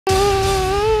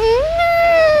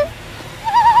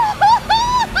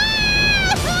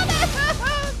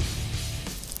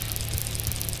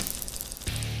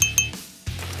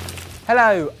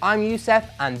Hello, I'm Youssef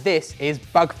and this is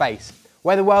Bug Face,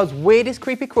 where the world's weirdest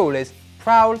creepy crawlers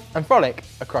prowl and frolic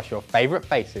across your favourite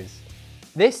faces.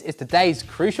 This is today's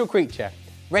crucial creature,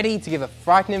 ready to give a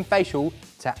frightening facial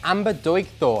to Amber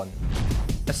Doig-Thorne.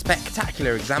 A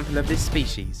spectacular example of this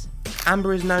species,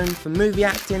 Amber is known for movie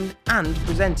acting and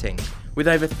presenting, with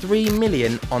over 3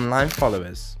 million online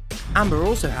followers. Amber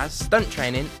also has stunt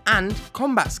training and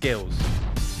combat skills.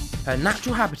 Her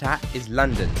natural habitat is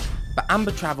London, but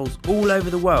Amber travels all over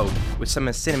the world with some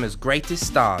of cinema's greatest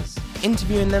stars,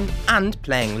 interviewing them and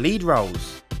playing lead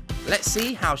roles. Let's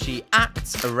see how she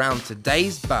acts around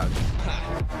today's bug.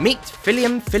 Meet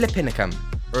Phyllium philippinicum,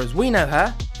 or as we know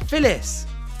her, Phyllis.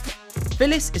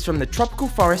 Phyllis is from the tropical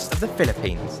forest of the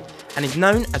Philippines and is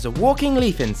known as a walking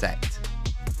leaf insect.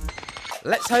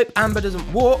 Let's hope Amber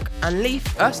doesn't walk and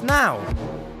leaf us now.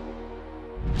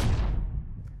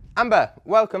 Amber,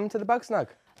 welcome to the Bug Snug.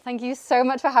 Thank you so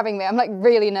much for having me. I'm like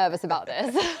really nervous about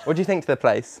this. What do you think to the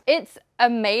place? It's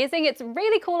amazing. It's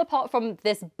really cool apart from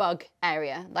this bug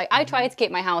area. Like I try to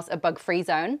keep my house a bug-free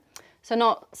zone. So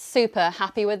not super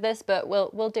happy with this, but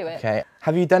we'll do it. Okay.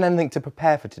 Have you done anything to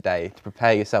prepare for today, to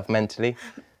prepare yourself mentally?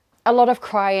 A lot of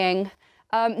crying.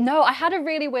 No, I had a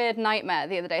really weird nightmare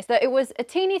the other day. So it was a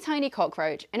teeny tiny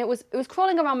cockroach and it was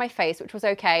crawling around my face, which was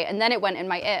okay. And then it went in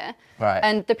my ear. Right.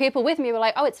 And the people with me were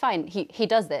like, oh, it's fine. He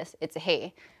does this. It's a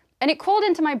he. And it crawled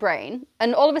into my brain.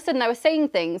 And all of a sudden I was saying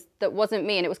things that wasn't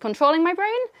me and it was controlling my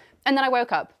brain. And then I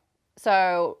woke up.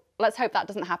 So let's hope that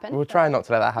doesn't happen. We'll try not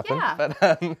to let that happen.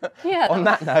 Yeah. But on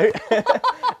that note,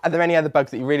 are there any other bugs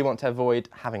that you really want to avoid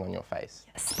having on your face?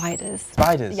 Spiders.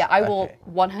 Spiders? Yeah, I will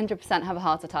 100% have a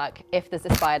heart attack if there's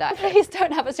a spider. Please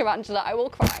don't have a tarantula, I will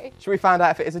cry. Should we find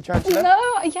out if it is a tarantula? No,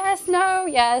 yes, no,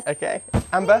 yes. Okay,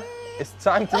 Amber, it's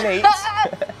time to meet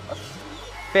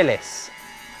Phyllis.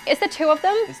 Is there two of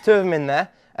them? There's two of them in there.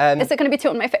 Is it going to be two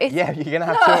on my face? Yeah, you're going to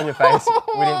have two on your face.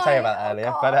 We didn't tell you about that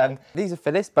earlier. But these are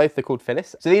Phyllis, both are called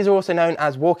Phyllis. So these are also known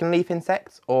as walking leaf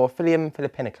insects or Phyllium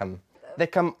philippinicum. They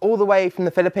come all the way from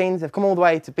the Philippines. They've come all the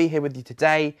way to be here with you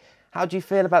today. How do you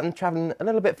feel about them travelling a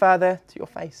little bit further to your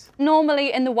face?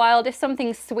 Normally in the wild, if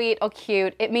something's sweet or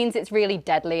cute, it means it's really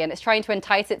deadly and it's trying to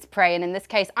entice its prey. And in this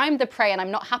case, I'm the prey and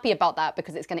I'm not happy about that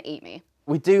because it's going to eat me.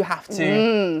 We do have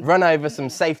to run over some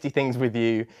safety things with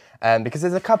you because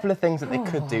there's a couple of things that they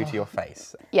could do to your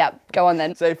face. Yeah, go on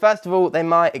then. So first of all, they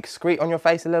might excrete on your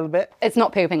face a little bit. It's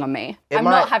not pooping on me. I'm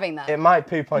not having that. It might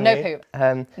poop on you. No poop.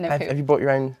 No poop. Have you bought your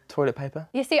own toilet paper?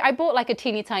 You see, I bought like a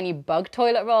teeny tiny bug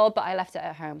toilet roll, but I left it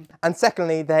at home. And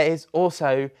secondly, there is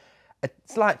also a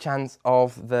slight chance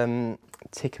of them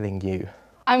tickling you.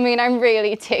 I mean, I'm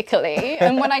really tickly,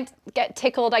 and when I get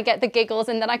tickled, I get the giggles,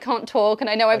 and then I can't talk, and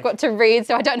I know I've got to read,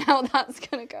 so I don't know how that's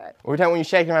going to go. Well, we don't want you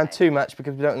shaking around too much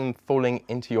because we don't want them falling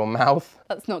into your mouth.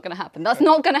 That's not going to happen. That's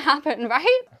not going to happen,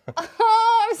 right?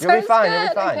 Oh, I'm so scared. You'll be fine, you'll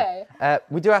be fine. Okay.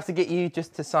 We do have to get you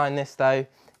just to sign this, though,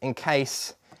 in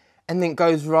case anything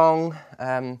goes wrong,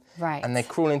 right. And they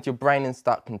crawl into your brain and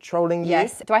start controlling you.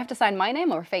 Yes. Do I have to sign my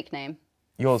name or a fake name?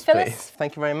 Yours, Phyllis. Please.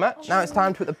 Thank you very much. Now it's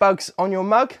time to put the bugs on your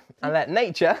mug and let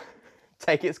nature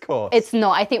take its course. It's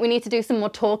not. I think we need to do some more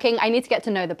talking. I need to get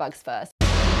to know the bugs first.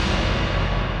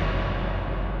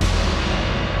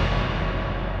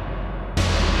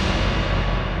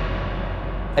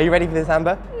 Are you ready for this,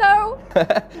 Amber? No.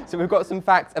 So we've got some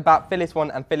facts about Phyllis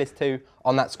 1 and Phyllis 2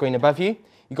 on that screen above you.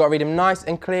 You've got to read them nice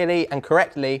and clearly and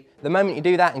correctly. The moment you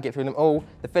do that and get through them all,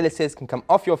 the Phyllises can come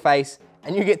off your face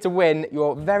and you get to win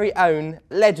your very own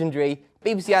legendary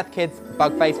BBC Earth Kids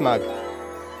Bug Face mug.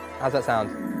 How's that sound?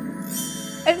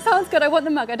 It sounds good. I want the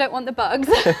mug. I don't want the bugs.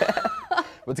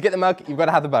 Well, to get the mug, you've got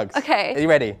to have the bugs. Okay. Are you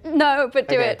ready? No, but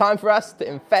do it. Time for us to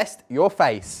infest your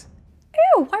face.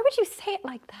 Ew, why would you say it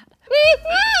like that? Oh,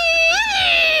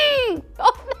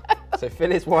 no. So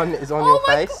Phyllis 1 is on your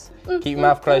face. Keep your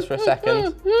mouth closed for a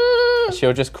second.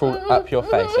 She'll just crawl up your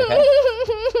face, okay?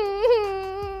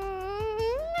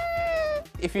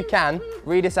 If you can,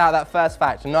 read us out that first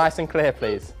fact, nice and clear,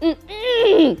 please.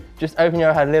 Just open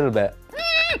your eye a little bit.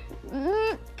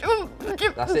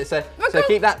 That's it. So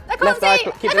keep that left eye,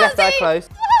 keep the left eye closed.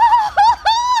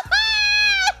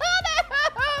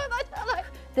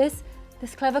 This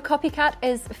clever copycat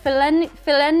is Phyllium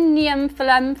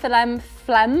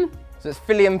philem. So it's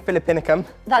Phyllium philippinicum.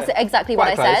 That's exactly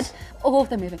what I said. Oh,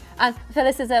 they're moving. And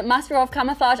Phyllis is a master of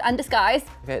camouflage and disguise.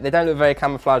 Okay, they don't look very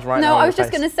camouflaged right now. No, I was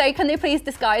just going to say, can they please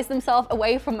disguise themselves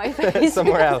away from my face?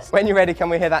 Somewhere else. When you're ready, can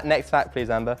we hear that next fact,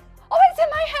 please, Amber? Oh, it's in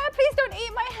my hair. Please don't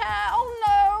eat my hair. Oh,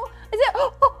 no. Is it?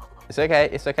 Oh. It's okay.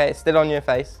 It's okay. It's still on your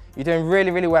face. You're doing really,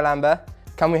 really well, Amber.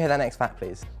 Can we hear that next fact,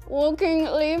 please? Walking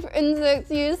leaf insects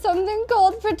use something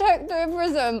called protective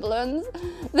resemblance.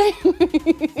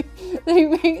 They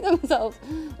make themselves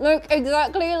look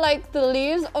exactly like the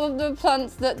leaves of the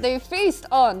plants that they feast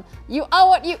on. You are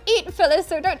what you eat, Phyllis,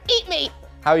 so don't eat me.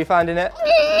 How are you finding it?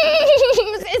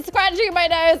 It's scratching my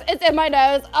nose. It's in my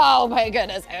nose. Oh my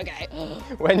goodness, okay.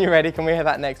 When you're ready, can we hear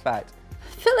that next fact?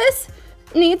 Phyllis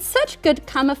needs such good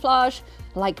camouflage,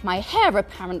 like my hair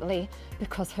apparently,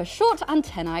 because her short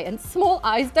antennae and small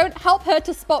eyes don't help her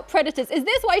to spot predators. Is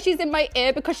this why she's in my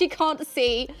ear? Because she can't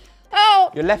see?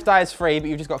 Oh! Your left eye is free, but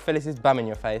you've just got Phyllis's bum in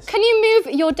your face. Can you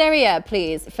move your derriere,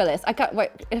 please, Phyllis? I can't, wait,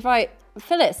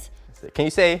 Phyllis. Can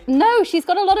you see? No, she's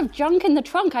got a lot of junk in the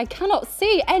trunk. I cannot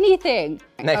see anything.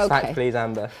 Next fact, please,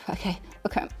 Amber. Okay.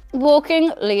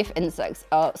 Walking leaf insects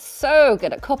are so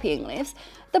good at copying leaves.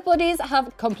 The bodies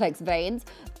have complex veins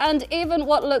and even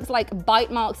what looks like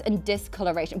bite marks and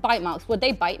discoloration. Bite marks, would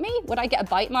they bite me? Would I get a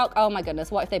bite mark? Oh my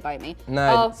goodness, what if they bite me?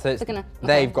 No, so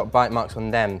they've got bite marks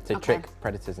on them to trick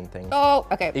predators and things. Oh,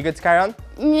 okay. Are you good to carry on?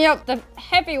 Yep, the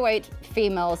heavyweight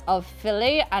females of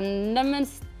Philly and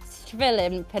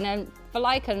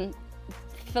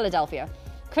Philadelphia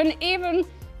can even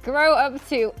grow up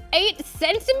to 8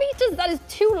 centimeters. That is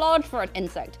too large for an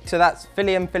insect. So that's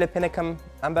Phyllium philippinicum,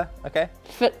 Amber, okay?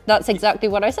 That's exactly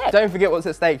what I said. Don't forget what's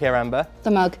at stake here, Amber. The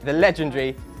mug. The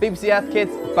legendary BBC Earth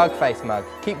Kids bug face mug.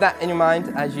 Keep that in your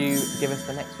mind as you give us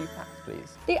the next few facts,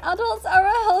 please. The adults are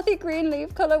a healthy green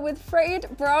leaf colour with frayed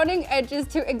browning edges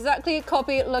to exactly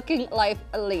copy looking like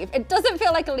a leaf. It doesn't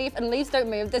feel like a leaf and leaves don't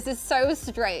move. This is so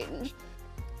strange.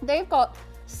 They've got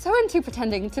so into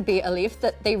pretending to be a leaf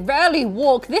that they rarely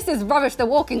walk. This is rubbish. They're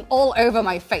walking all over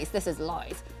my face. This is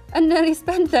lies. And nearly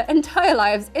spend their entire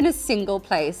lives in a single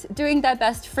place, doing their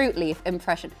best fruit leaf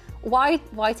impression. Why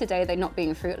today they're not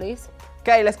being fruit leaves?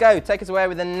 Okay, let's go. Take us away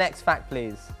with the next fact,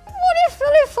 please. What if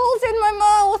Phyllis falls in my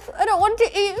mouth? I don't want to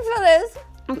eat Phyllis.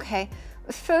 Okay.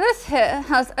 Phyllis here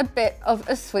has a bit of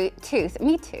a sweet tooth,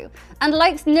 me too, and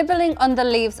likes nibbling on the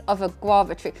leaves of a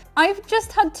guava tree. I've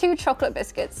just had 2 chocolate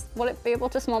biscuits. Will it be able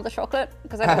to smell the chocolate?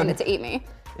 Because I don't want it to eat me.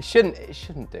 It shouldn't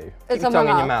do. It's on my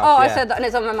mouth. In your mouth. Oh, yeah. I said that and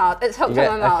it's on my mouth. It's hooked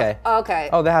on my mouth. Okay. Okay.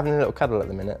 Oh, they're having a little cuddle at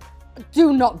the minute.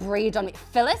 Do not breed on me.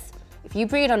 Phyllis, if you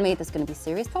breed on me, there's going to be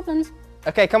serious problems.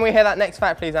 Okay, can we hear that next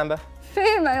fact, please, Amber?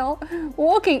 Female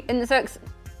walking insects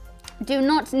do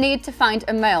not need to find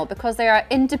a male because they are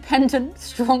independent,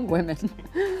 strong women.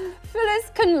 Phyllis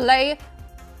can lay...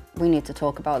 We need to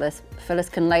talk about this. Phyllis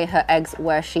can lay her eggs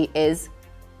where she is.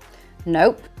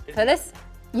 Nope. Phyllis,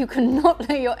 you cannot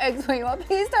lay your eggs where you are.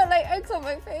 Please don't lay eggs on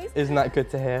my face. Isn't that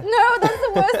good to hear? No, that's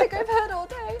the worst thing I've heard all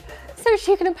day. So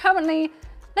she can apparently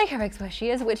lay her eggs where she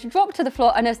is, which drop to the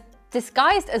floor and is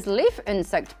disguised as leaf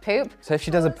insect poop. So if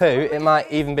she does a poo, it might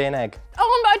even be an egg.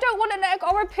 Oh, I don't want an egg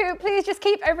or a poo. Please just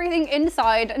keep everything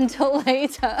inside until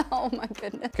later. Oh my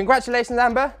goodness. Congratulations,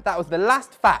 Amber. That was the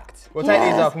last fact. We'll take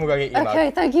these off and we'll go get your mug.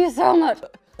 Okay, thank you so much.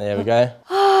 There we go.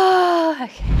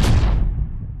 Okay.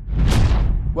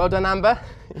 Well done, Amber.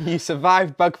 You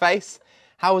survived bug face.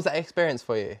 How was that experience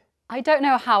for you? I don't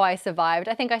know how I survived.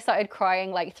 I think I started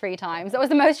crying like 3 times. That was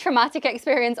the most traumatic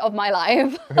experience of my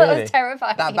life. Really? That was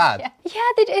terrifying. That bad? Yeah,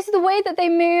 it's the way that they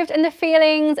moved and the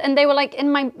feelings, and they were like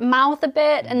in my mouth a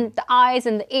bit, and the eyes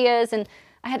and the ears, and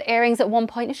I had earrings at one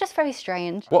point. It's just very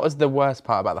strange. What was the worst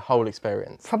part about the whole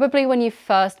experience? Probably when you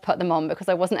first put them on, because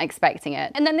I wasn't expecting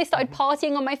it. And then they started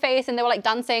partying on my face, and they were like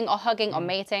dancing or hugging or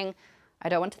mating. I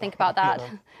don't want to think about that.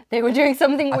 They were doing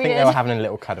something weird. I think they were having a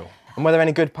little cuddle. And were there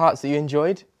any good parts that you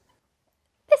enjoyed?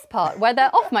 This part, where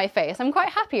they're off my face. I'm quite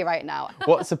happy right now.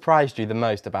 What surprised you the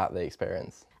most about the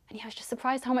experience? And yeah, I was just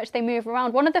surprised how much they move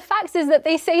around. One of the facts is that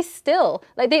they stay still.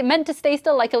 Like, they meant to stay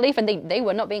still like a leaf, and they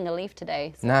were not being a leaf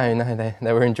today. So. No,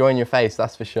 they were enjoying your face,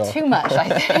 that's for sure. Too much,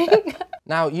 I think.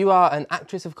 Now, you are an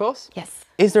actress, of course? Yes.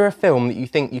 Is there a film that you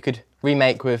think you could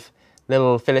remake with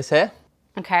little Phyllis here?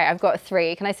 Okay, I've got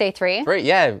 3. Can I say 3? 3,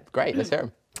 yeah, great, let's hear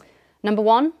them. Number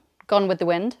 1, Gone with the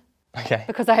Wind. Okay.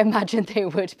 Because I imagine they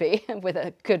would be, with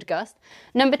a good gust.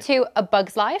 Number 2, A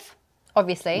Bug's Life,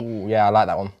 obviously. Ooh, yeah, I like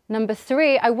that one. Number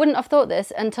 3, I wouldn't have thought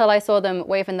this until I saw them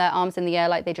waving their arms in the air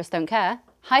like they just don't care.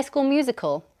 High School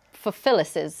Musical, for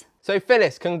Phyllis's. So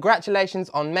Phyllis, congratulations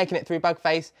on making it through Bug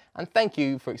Face, and thank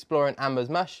you for exploring Amber's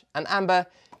mush. And Amber,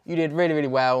 you did really, really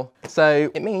well. So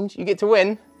it means you get to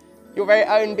win your very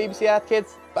own BBC Earth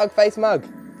Kids Bug Face mug.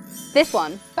 This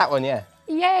one? That one, yeah.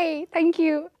 Yay, thank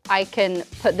you. I can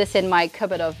put this in my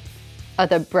cupboard of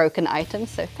other broken items,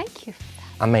 so thank you for that.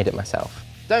 I made it myself.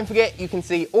 Don't forget, you can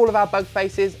see all of our bug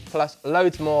faces, plus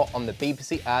loads more on the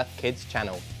BBC Earth Kids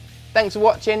channel. Thanks for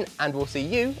watching, and we'll see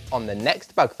you on the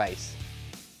next Bug Face.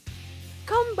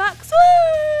 come back soon.